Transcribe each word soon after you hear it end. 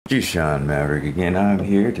It's Shawn Maveric again. I'm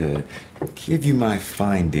here to give you my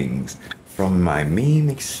findings from my meme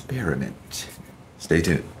experiment. Stay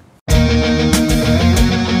tuned.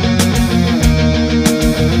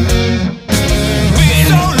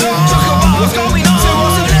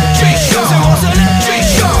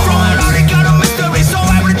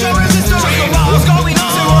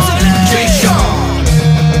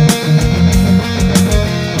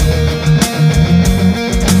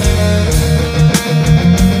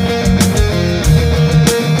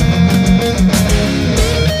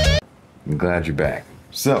 I'm glad you're back.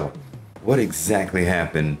 So, what exactly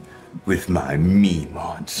happened with my meme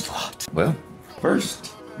onslaught? Well,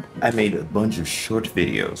 first, I made a bunch of short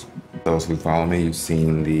videos. Those who follow me, you've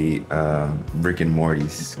seen the Rick and Morty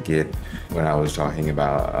skit when I was talking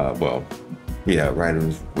about,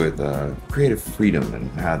 writers with creative freedom and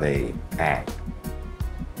how they act.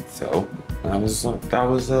 So, I was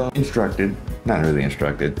instructed, not really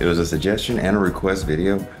instructed, it was a suggestion and a request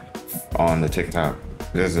video on the TikTok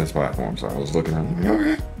business platform. So I was looking at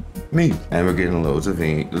okay, me, and we're getting loads of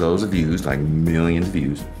views, like millions of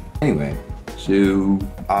views. Anyway, so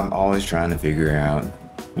I'm always trying to figure out,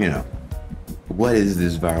 what is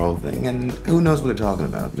this viral thing, and who knows what they're talking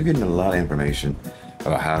about. We're getting a lot of information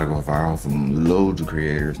about how to go viral from loads of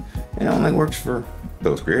creators, and it only works for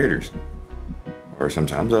those creators, or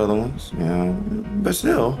sometimes other ones, but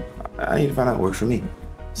still, I need to find out what works for me.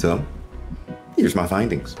 So here's my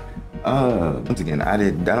findings. Once again,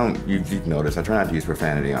 you've noticed, I try not to use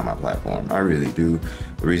profanity on my platform. I really do.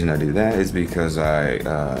 The reason I do that is because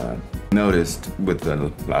I noticed with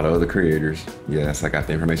a lot of other creators, yes, I got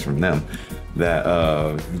the information from them, that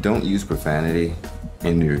don't use profanity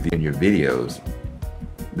in your videos.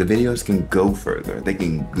 The videos can go further. They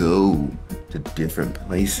can go to different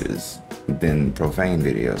places than profane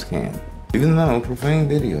videos can. Even though profane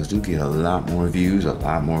videos do get a lot more views a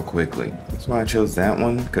lot more quickly. That's why I chose that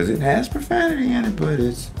one, because it has profanity in it, but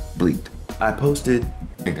it's bleeped. I posted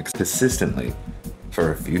consistently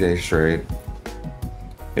for a few days straight.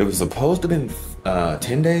 It was supposed to have been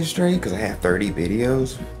 10 days straight, because I had 30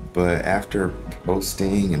 videos, but after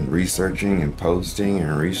posting and researching and posting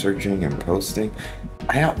and researching and posting,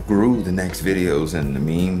 I outgrew the next videos and the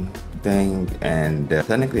meme thing, and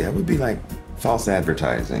technically that would be like false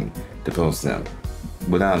advertising to post them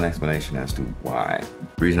without an explanation as to why.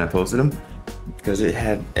 The reason I posted them, because it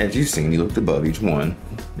had, as you've seen, you looked above each one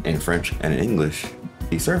in French and in English,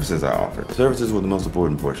 the services I offered. The services were the most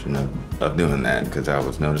important portion of doing that, because I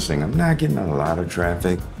was noticing I'm not getting a lot of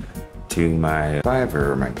traffic to my Fiverr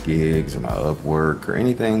or my gigs or my Upwork or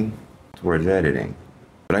anything towards editing.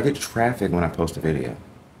 But I get traffic when I post a video.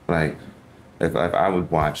 Like, if I would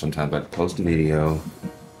watch, sometimes I'd post a video,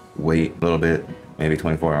 wait a little bit, maybe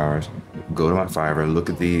 24 hours, go to my Fiverr, look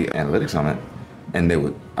at the analytics on it, and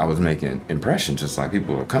I was making impressions, just like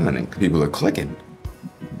people are coming and people are clicking,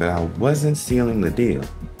 but I wasn't sealing the deal.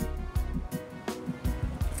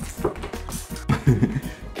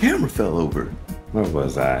 Camera fell over. Where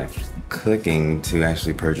was I? Clicking to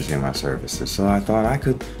actually purchasing my services. So I thought I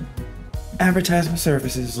could advertise my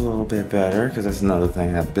services a little bit better, because that's another thing.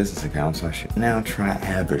 I have a business account, so I should now try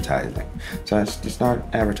advertising. So I just start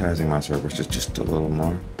advertising my services just a little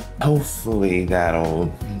more. Hopefully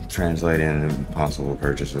that'll translate into possible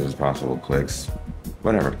purchases, possible clicks,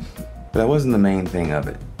 whatever. But that wasn't the main thing of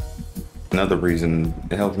it. Another reason,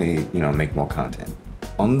 it helped me, make more content.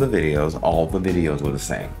 On the videos, all the videos were the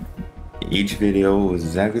same. Each video was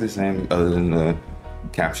exactly the same, other than the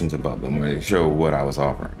captions above them where they show what I was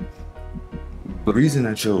offering. The reason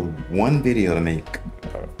I chose one video to make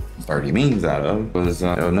 30 memes out of was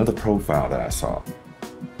another profile that I saw.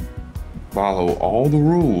 Follow all the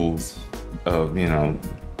rules of,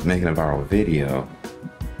 making a viral video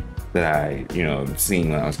that I, seen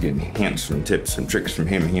when I was getting hints and tips and tricks from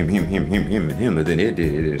him, but then it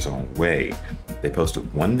did it its own way. They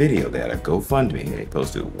posted one video. They had a GoFundMe. They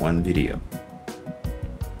posted one video.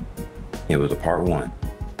 It was a part 1.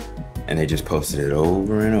 And they just posted it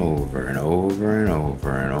over and over and over and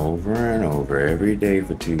over and over and over every day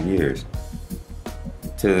for 2 years.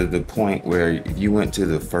 To the point where if you went to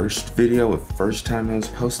the first video, the first time it was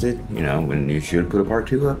posted, when you should put a part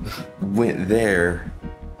 2 up, went there,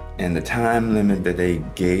 and the time limit that they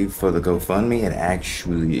gave for the GoFundMe had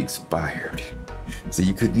actually expired. So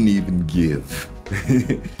you couldn't even give.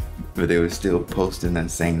 But they were still posting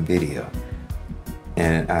that same video.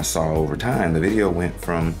 And I saw over time, the video went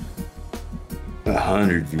from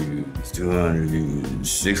 100 views, 200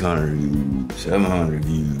 views, 600 views, 700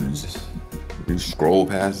 views. You scroll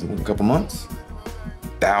past in a couple months,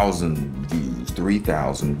 1,000 views,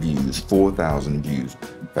 3,000 views, 4,000 views.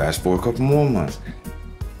 Fast forward a couple more months,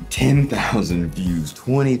 10,000 views,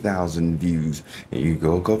 20,000 views, and you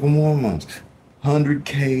go a couple more months,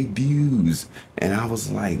 100K views. And I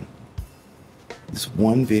was like, this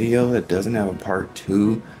one video that doesn't have a part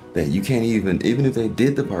 2, that you can't even if they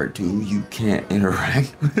did the part 2, you can't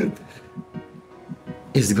interact with,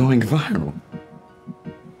 is going viral.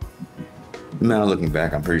 Now looking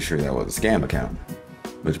back, I'm pretty sure that was a scam account,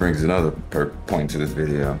 which brings another point to this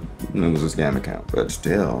video. It was a scam account, but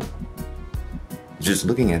still, just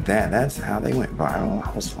looking at that, that's how they went viral.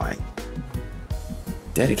 I was like,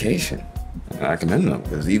 dedication. And I commend them,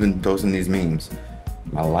 because even posting these memes,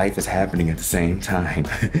 my life is happening at the same time.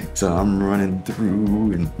 So I'm running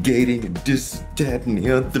through and gating and this, that, and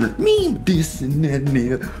the other. Meme this and that and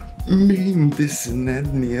the other. Meme this and that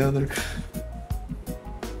and the other.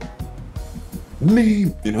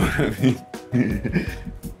 Meme, you know what I mean?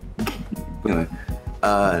 Anyway,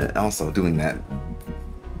 also doing that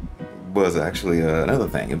was actually another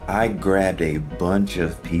thing. I grabbed a bunch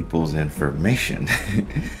of people's information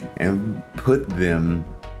and put them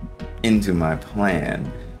into my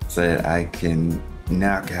plan so that I can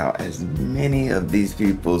knock out as many of these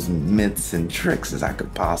people's myths and tricks as I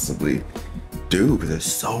could possibly do, because there's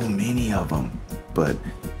so many of them. But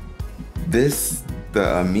the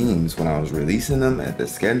memes, when I was releasing them, at the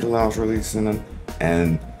schedule I was releasing them,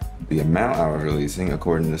 and the amount I was releasing,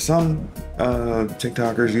 according to some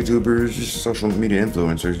TikTokers, YouTubers, just social media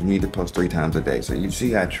influencers, you need to post 3 times a day. So you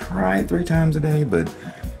see, I tried 3 times a day, but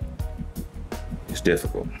it's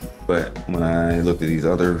difficult. But when I looked at these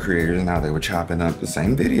other creators and how they were chopping up the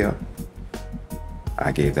same video,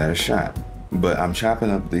 I gave that a shot. But I'm chopping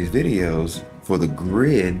up these videos for the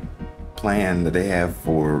grid plan that they have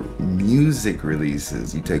for music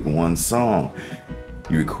releases. You take one song,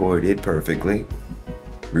 you record it perfectly,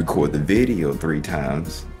 record the video 3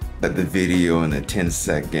 times, let the video in the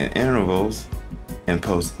 10-second intervals, and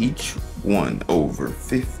post each one over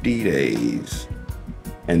 50 days.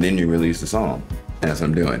 And then you release the song. And that's what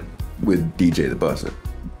I'm doing with DJ the Busset.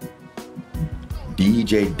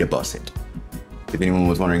 DJ the Busset. If anyone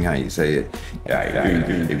was wondering how you say it,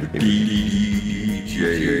 DJ.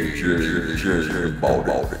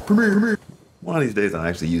 One of these days I'll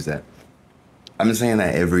actually use that. I've been saying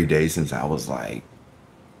that every day since I was like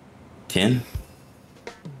 10.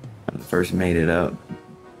 When I first made it up.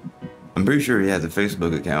 I'm pretty sure he has a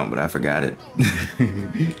Facebook account, but I forgot it.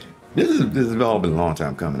 This has all been a long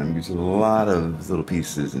time coming. I mean, there's a lot of little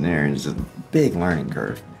pieces in there, and it's just a big learning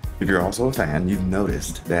curve. If you're also a fan, you've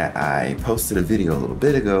noticed that I posted a video a little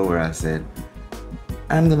bit ago where I said,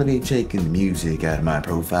 I'm gonna be taking the music out of my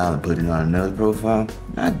profile and putting it on another profile.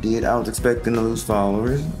 I did. I was expecting to lose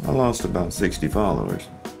followers. I lost about 60 followers.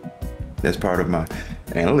 That's part of my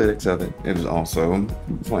analytics of it. It was also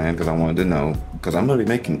planned because I wanted to know, because I'm gonna be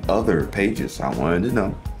making other pages. So I wanted to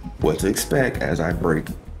know what to expect as I break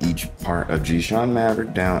each part of Shawn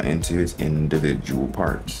Maveric down into its individual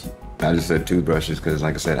parts. I just said toothbrushes because,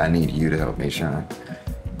 like I said, I need you to help me shine.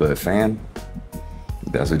 But fan,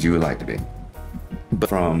 that's what you would like to be. But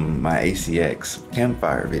from my ACX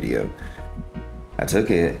campfire video, I took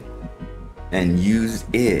it and used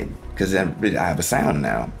it because I have a sound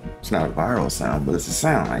now. It's not a viral sound, but it's a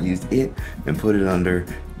sound. I used it and put it under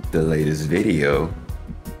the latest video.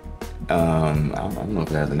 I don't know if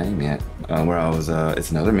it has a name yet. Where I was,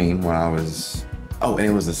 it's another meme where I was, oh, and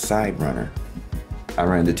it was a side runner. I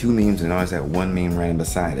ran the 2 memes and I always had one meme ran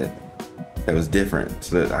beside it that was different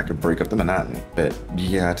so that I could break up the monotony. But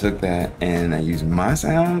yeah, I took that and I used my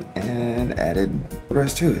sound and added the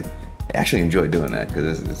rest to it. I actually enjoy doing that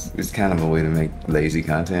because it's kind of a way to make lazy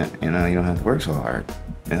content. You know, you don't have to work so hard.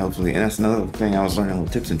 And hopefully, and that's another thing I was learning,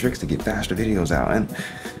 little tips and tricks to get faster videos out. And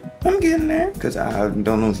I'm getting there, because I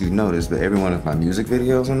don't know if you've noticed, but every one of my music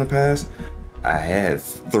videos in the past, I had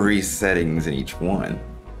 3 settings in each one.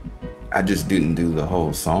 I just didn't do the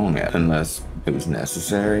whole song unless it was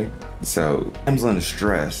necessary. So, damsel in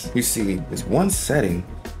distress, you see, it's one setting,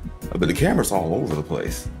 but the camera's all over the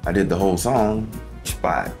place. I did the whole song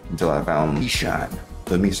spot until I found the shot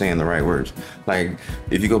of me saying the right words. Like,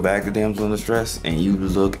 if you go back to Damsel in Distress and you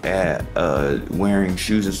look at wearing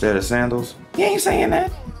shoes instead of sandals, you ain't saying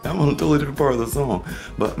that. I'm on a totally different part of the song.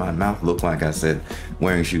 But my mouth looked like I said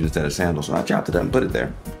wearing shoes instead of sandals, so I chopped it up and put it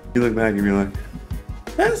there. You look back and you're like,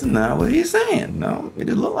 that's not what he's saying. No, it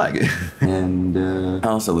didn't look like it. And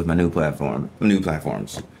also with my new platforms,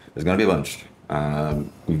 there's gonna be a bunch.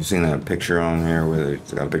 You've seen that picture on here where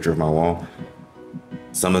it's got a picture of my wall.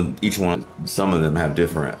 Some of them have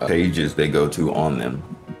different pages they go to on them.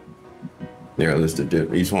 They're listed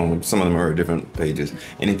different. Each one, some of them are different pages.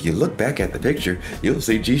 And if you look back at the picture, you'll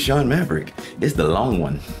see Shawn Maveric. It's the long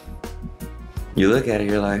one. You look at it,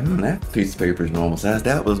 you're like, that piece of paper is normal size.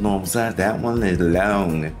 That was normal size. That one is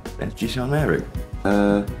long. That's just Shawn Maveric.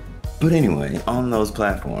 But anyway, on those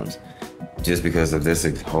platforms, just because of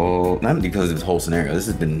this whole, not because of this whole scenario, this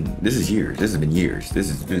is years. This has been years. This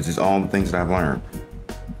is all the things that I've learned.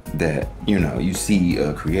 That, you know, you see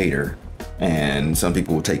a creator and some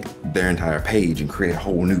people will take their entire page and create a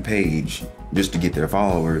whole new page just to get their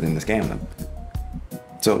followers and to scam them.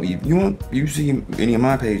 So you see any of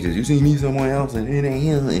my pages, you see me somewhere else and it ain't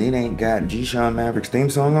him and it ain't got Shawn Maveric's theme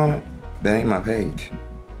song on it, that ain't my page.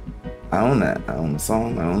 I own that. I own the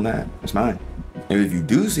song, I own that. It's mine. And if you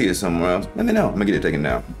do see it somewhere else, let me know. I'm gonna get it taken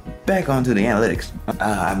down. Back onto the analytics.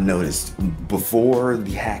 I've noticed before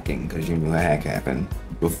the hacking, because you knew a hack happened,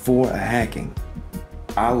 before a hacking,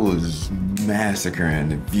 I was massacring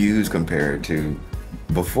the views compared to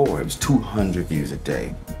before. It was 200 views a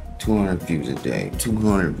day, 200 views a day,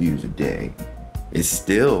 200 views a day. It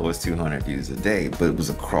still was 200 views a day, but it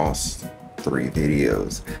was across 3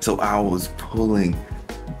 videos. So I was pulling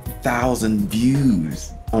 1,000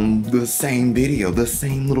 views on the same video, the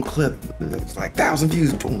same little clip. It's like 1,000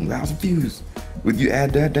 views, boom, 1,000 views. Would you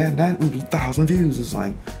add that, it was 1,000 views. It's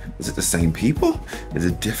like, is it the same people? Is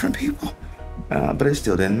it different people? But it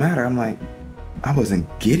still didn't matter. I'm like, I wasn't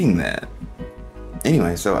getting that.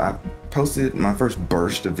 Anyway, so I posted my first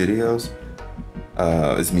burst of videos.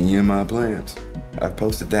 It's me and my plants. I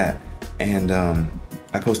posted that, and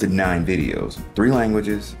I posted 9 videos, 3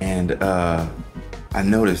 languages, and I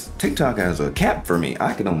noticed TikTok has a cap for me.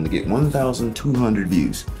 I could only get 1,200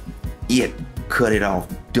 views. It cut it off,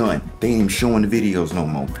 done. They ain't even showing the videos no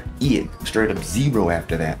more. It straight up 0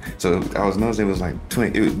 after that. So I was noticing it was like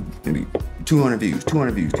 200 views, 200 views,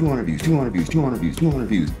 200 views, 200 views, 200 views, 200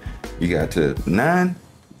 views. You got to 9,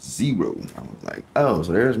 0. I was like, oh,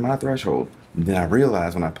 so there's my threshold. And then I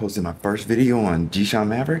realized when I posted my first video on Shawn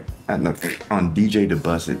Maveric, on DJ to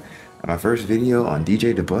Bust It, my first video on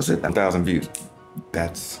DJ to Bust It, 1,000 views.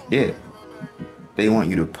 That's it. They want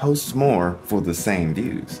you to post more for the same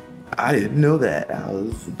views. I didn't know that.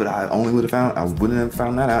 But I wouldn't have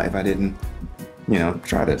found that out if I didn't, you know,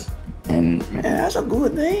 try this. And man, that's a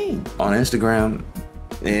good thing. On Instagram,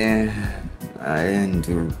 I didn't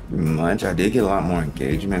do much. I did get a lot more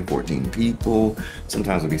engagement, 14 people.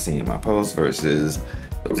 Sometimes I'll be seeing my posts versus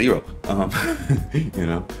 0, you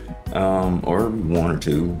know, or 1 or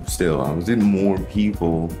 2. Still, I was hitting more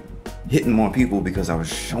people because I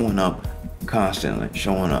was showing up constantly,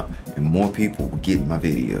 showing up, and more people were getting my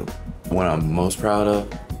video. What I'm most proud of,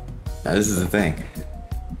 now this is the thing,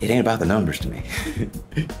 it ain't about the numbers to me.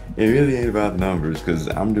 It really ain't about the numbers, because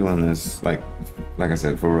I'm doing this, like I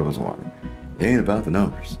said, for real as water. It ain't about the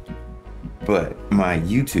numbers. But my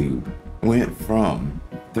YouTube went from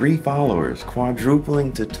 3 followers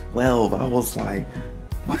quadrupling to 12. I was like,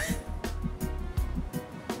 what?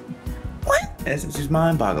 It's just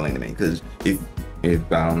mind-boggling to me, because if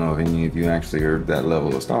I don't know if any of you actually are that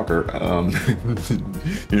level of stalker,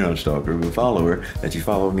 you're not a stalker, but a follower, that you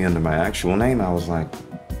follow me under my actual name, I was like,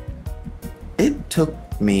 it took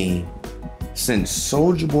me since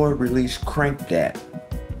Soulja Boy released Crank That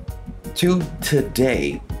to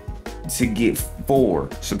today to get 4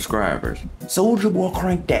 subscribers. Soulja Boy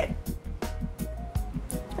Crank That.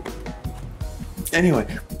 Anyway,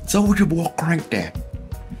 Soulja Boy Crank That.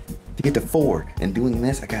 To get to 4, and doing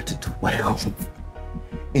this, I got to 12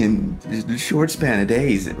 in the short span of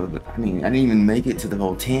days. I mean, I didn't even make it to the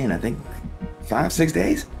whole 10. I think 5, 6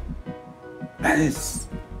 days. That is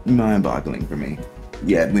mind-boggling for me.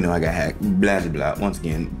 Yeah, we know I got hacked. Blah blah blah. Once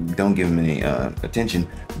again, don't give them any attention,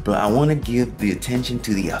 but I want to give the attention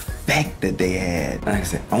to the effect that they had. Like I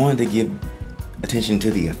said, I wanted to give attention to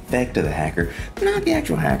the effect of the hacker, not the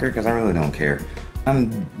actual hacker, because I really don't care.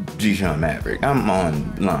 I'm Shawn Maveric. I'm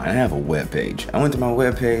online. I have a web page. I went to my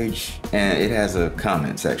web page and it has a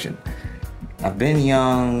comment section. I've been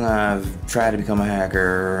young. I've tried to become a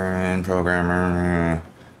hacker and programmer,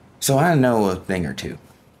 so I know a thing or two.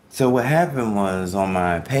 So what happened was on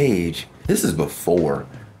my page, this is before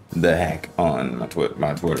the hack on my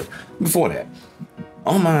Twitter. Before that,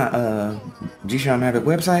 on my Shawn Maveric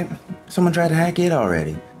website, someone tried to hack it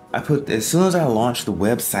already. As soon as I launched the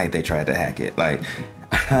website, they tried to hack it. Like,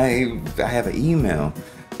 I have an email,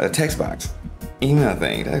 a text box, and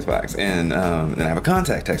then I have a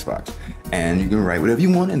contact text box, and you can write whatever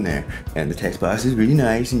you want in there. And the text box is really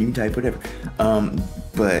nice, and you can type whatever.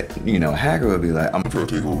 But you know, a hacker would be like, I'm trying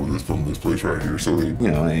to take over this from this place right here. So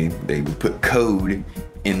they would put code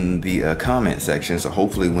in the comment section. So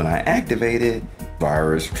hopefully, when I activate it,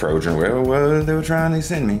 virus, Trojan, whatever they were trying to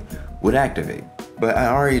send me, would activate. But I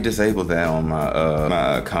already disabled that on my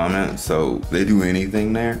my comment, so they do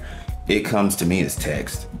anything there, it comes to me as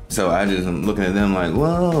text. So I just am looking at them like,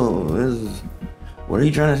 whoa, what are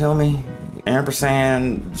you trying to tell me?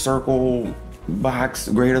 Ampersand, circle, box,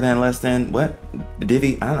 greater than, less than, what?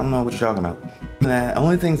 Divvy? I don't know what you're talking about. The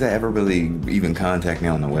only things that ever really even contact me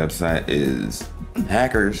on the website is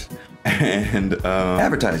hackers and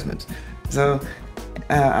advertisements. So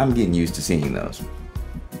I'm getting used to seeing those.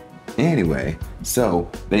 Anyway, so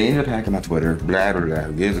they ended up hacking my Twitter, blah, blah, blah,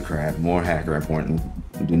 who gives a crap, more hacker important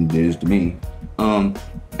than it is to me.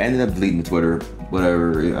 Ended up deleting Twitter,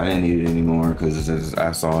 whatever, I didn't need it anymore because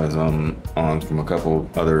I saw his on from a couple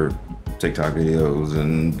other TikTok videos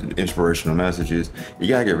and inspirational messages. You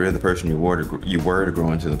gotta get rid of the person you were to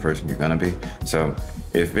grow into the person you're gonna be. So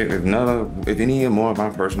if any more of my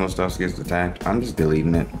personal stuff gets attacked, I'm just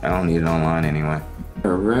deleting it. I don't need it online anyway.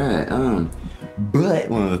 All right, but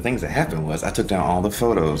one of the things that happened was I took down all the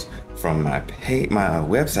photos from my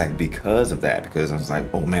website because of that, because I was like,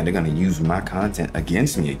 oh man, they're gonna use my content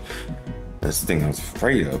against me. That's the thing I was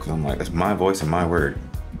afraid of, because I'm like, that's my voice and my word.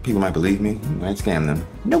 People might believe me, might scam them.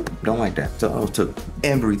 Nope, don't like that. So I took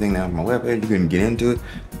everything down from my webpage, you couldn't get into it.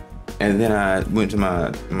 And then I went to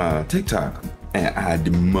my TikTok and I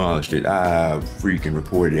demolished it. I freaking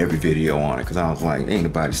reported every video on it because I was like, ain't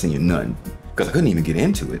nobody seeing nothing. Because I couldn't even get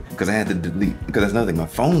into it because I had to delete, because that's another thing, my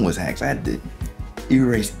phone was hacked. So I had to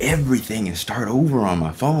erase everything and start over on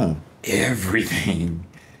my phone. Everything.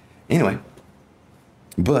 Anyway,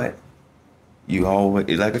 but you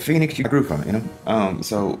always, like a phoenix, you grew from it, you know?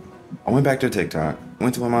 So I went back to TikTok,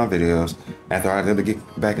 went to one of my videos after I was able to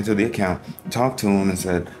get back into the account, talked to him and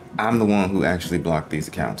said, I'm the one who actually blocked these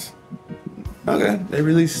accounts. Okay, they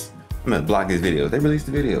released, block these videos. They released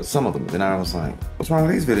the videos, some of them. Then I was like, what's wrong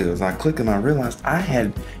with these videos? I clicked and I realized I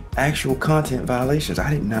had actual content violations.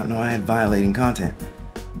 I did not know I had violating content.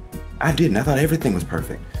 I didn't. I thought everything was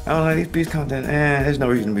perfect. I was like, these piece of content, there's no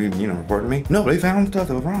reason to be, reporting me. No, they found stuff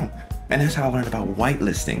that was wrong. And that's how I learned about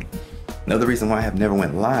whitelisting. Another reason why I have never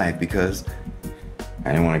went live, because I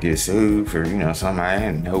didn't want to get sued for, something I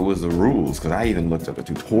didn't know was the rules, because I even looked up the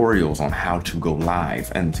tutorials on how to go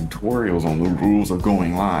live and tutorials on the rules of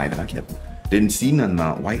going live, and I didn't see nothing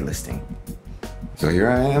about whitelisting. So here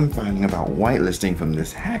I am finding about whitelisting from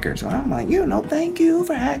this hacker. So I'm like, thank you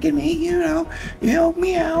for hacking me, you helped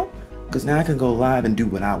me out. Because now I can go live and do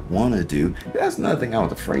what I want to do. That's another thing I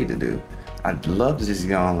was afraid to do. I'd love to just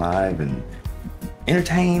go on live and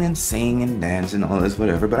entertain and sing and dance and all this,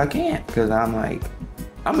 whatever, but I can't, because I'm like,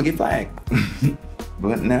 I'm gonna get flagged.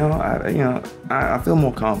 But now, I feel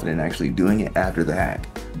more confident actually doing it after the hack.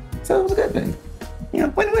 So it was a good thing.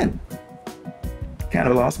 Win-win. Kind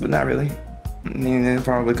of a loss, but not really. They'll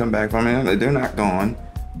probably come back from it. They're not gone.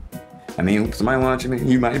 Somebody watching me,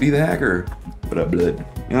 you might be the hacker. But up blood.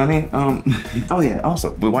 You know what I mean? Oh yeah,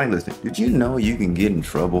 also, with whitelisting, did you know you can get in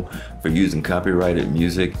trouble for using copyrighted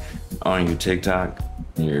music on your TikTok,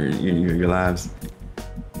 your lives?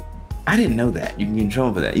 I didn't know that. You can get in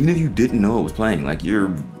trouble for that. Even if you didn't know it was playing, like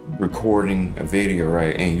you're recording a video,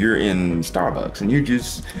 right? And you're in Starbucks and you're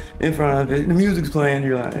just in front of it, the music's playing,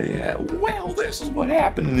 you're like, yeah, well, this is what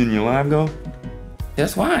happened. And then your live go,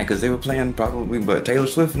 that's why, because they were playing probably Taylor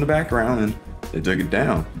Swift in the background and they took it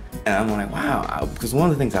down. And I'm like, wow, because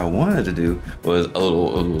one of the things I wanted to do was a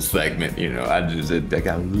little segment, I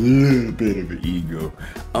got a little bit of an ego.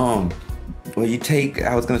 Well,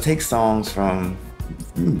 I was gonna take songs from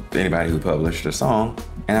anybody who published a song,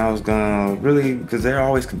 and I was gonna really, because they're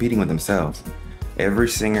always competing with themselves. Every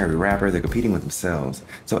singer, every rapper, they're competing with themselves.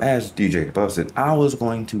 So as DJ posted, I was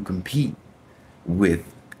going to compete with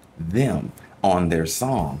them on their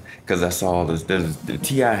song, because I saw the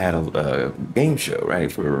T.I. had a game show,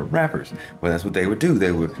 right, for rappers. Well, that's what they would do.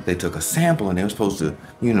 They took a sample and they were supposed to,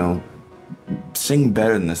 sing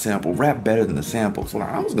better than the sample, rap better than the sample. So what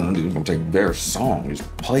I was gonna do was take their song,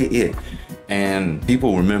 just play it, and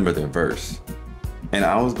people remember their verse. And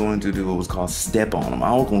I was going to do what was called step on them.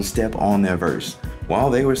 I was gonna step on their verse.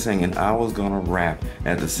 While they were singing, I was gonna rap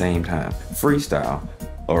at the same time. Freestyle,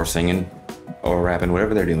 or singing, or rapping,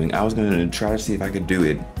 whatever they're doing. I was gonna try to see if I could do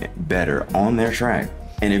it better on their track.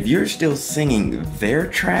 And if you're still singing their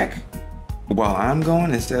track while I'm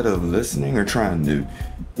going, instead of listening or trying to,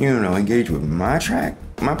 engage with my track,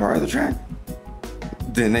 my part of the track,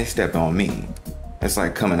 then they stepped on me. It's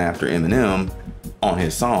like coming after Eminem on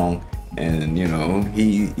his song, and his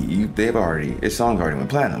song's already went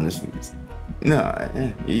platinum. No,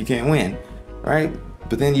 you can't win, right?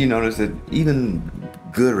 But then you notice that even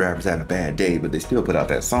good rappers have a bad day, but they still put out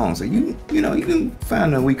that song. So you can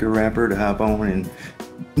find a weaker rapper to hop on and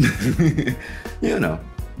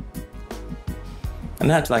And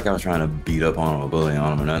that's like I was trying to beat up on them or bully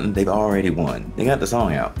on them or nothing. They've already won. They got the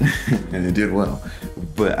song out and it did well.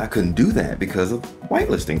 But I couldn't do that because of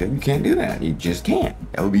whitelisting. You can't do that. You just can't.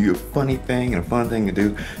 That would be a funny thing and a fun thing to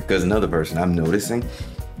do. Because another person I'm noticing,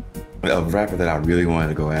 a rapper that I really wanted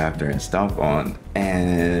to go after and stomp on,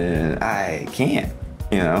 and I can't.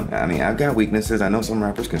 You know, I mean, I've got weaknesses. I know some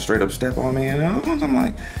rappers can straight up step on me, and other ones I'm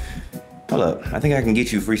like, hold up, I think I can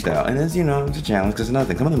get you freestyle. And it's, you know, it's a challenge because another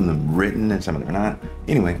thing, some of them are written and some of them are not.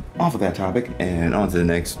 Anyway, off of that topic and on to the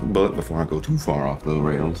next bullet before I go too far off the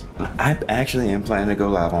rails. I actually am planning to go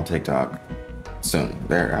live on TikTok soon.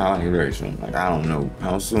 Very soon. Like, I don't know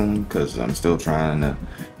how soon because I'm still trying to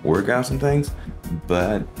work out some things,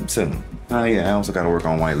 but soon. Yeah, I also got to work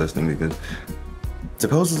on whitelisting because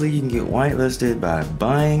supposedly you can get whitelisted by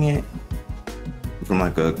buying it from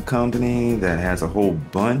like a company that has a whole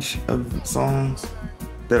bunch of songs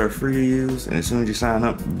that are free to use, and as soon as you sign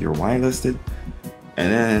up, you're whitelisted.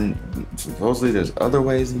 And then supposedly there's other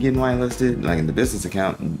ways of getting whitelisted, like in the business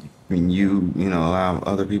account, when you allow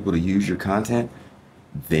other people to use your content,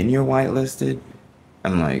 then you're whitelisted.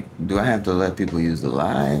 I'm like, do I have to let people use the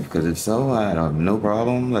live? Because if so, I have no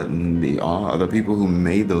problem letting the other people who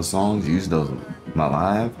made those songs use my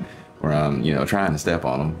live, where I'm, trying to step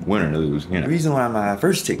on them, win or lose. The reason why my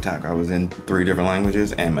first TikTok, I was in 3 different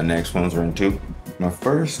languages, and my next ones were in 2. My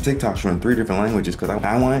first TikToks were in 3 different languages because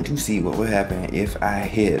I wanted to see what would happen if I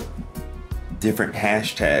hit different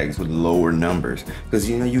hashtags with lower numbers. Because,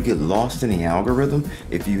 you get lost in the algorithm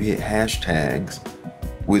if you hit hashtags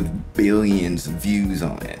with billions of views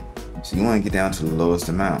on it. So you want to get down to the lowest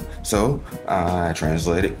amount. So I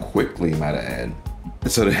translated quickly, might I add,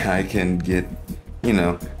 so that I can get,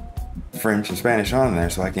 French and Spanish on there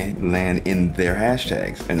so I can land in their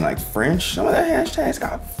hashtags. And like French, some of their hashtags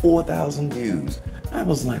got 4,000 views. I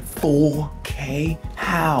was like, 4K?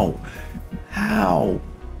 How?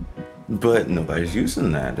 But nobody's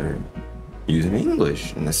using that. They're using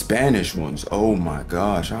English. And the Spanish ones, oh my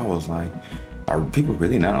gosh, I was like, are people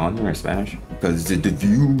really not on there in Spanish? Because the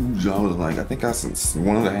views, I was like, I think I saw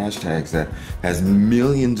one of the hashtags that has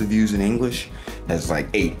millions of views in English has like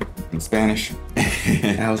 8 in Spanish.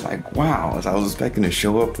 And I was like, wow, I was expecting to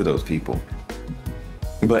show up for those people.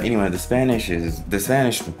 But anyway, the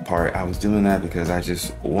Spanish part, I was doing that because I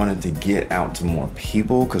just wanted to get out to more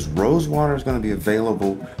people, because Rosewater is going to be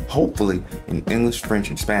available, hopefully, in English, French,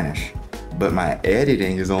 and Spanish. But my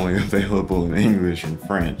editing is only available in English and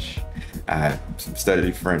French. I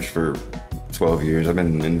studied French for 12 years. I've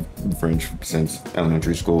been in French since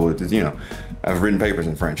elementary school. It's, I've written papers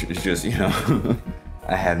in French. It's just,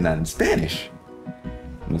 I have none in Spanish.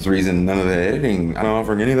 And that's the reason none of the editing, I'm not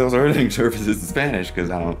offering any of those editing services in Spanish because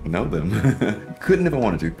I don't know them. Couldn't if I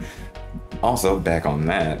wanted to. Also, back on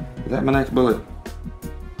that, is that my next bullet?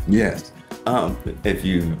 Yes. If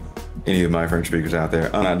any of my French speakers out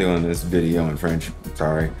there, I'm not doing this video in French,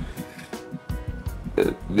 sorry.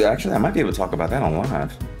 Actually, I might be able to talk about that on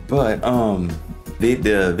live. But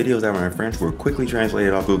the videos that were in French were quickly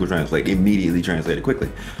translated off Google Translate, immediately translated quickly.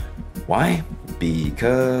 Why?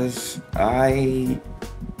 Because I,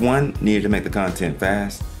 1, needed to make the content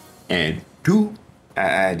fast, and 2,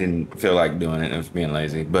 I didn't feel like doing it. I was being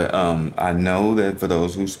lazy. But I know that for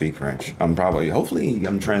those who speak French, hopefully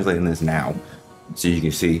I'm translating this now so you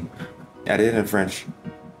can see. I did it in French.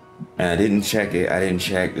 And I didn't check it. I didn't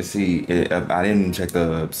check to see it. I didn't check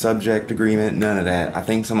the subject agreement, none of that. I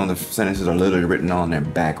think some of the sentences are literally written on there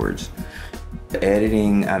backwards. The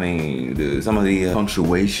editing, some of the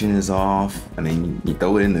punctuation is off. You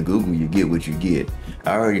throw it into Google, you get what you get.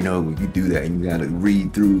 I already know when you do that, you gotta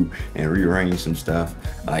read through and rearrange some stuff.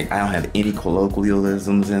 Like, I don't have any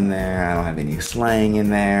colloquialisms in there. I don't have any slang in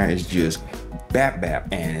there. It's just bap bap,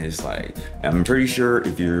 and it's like, I'm pretty sure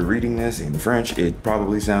if you're reading this in French, it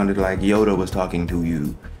probably sounded like Yoda was talking to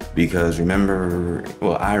you, because I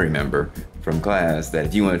remember from class that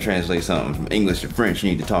if you want to translate something from English to French,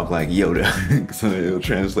 you need to talk like Yoda, so it'll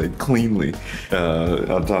translate cleanly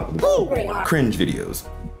on top of the cringe videos.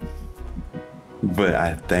 But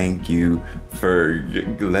I thank you for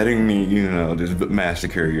letting me, just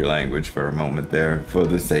massacre your language for a moment there for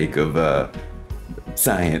the sake of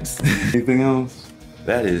science. Anything else?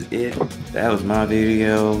 That is it. That was my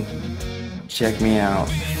video. Check me out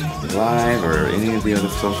live or any of the other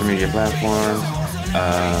social media platforms.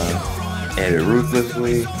 Edit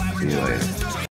ruthlessly. See you later.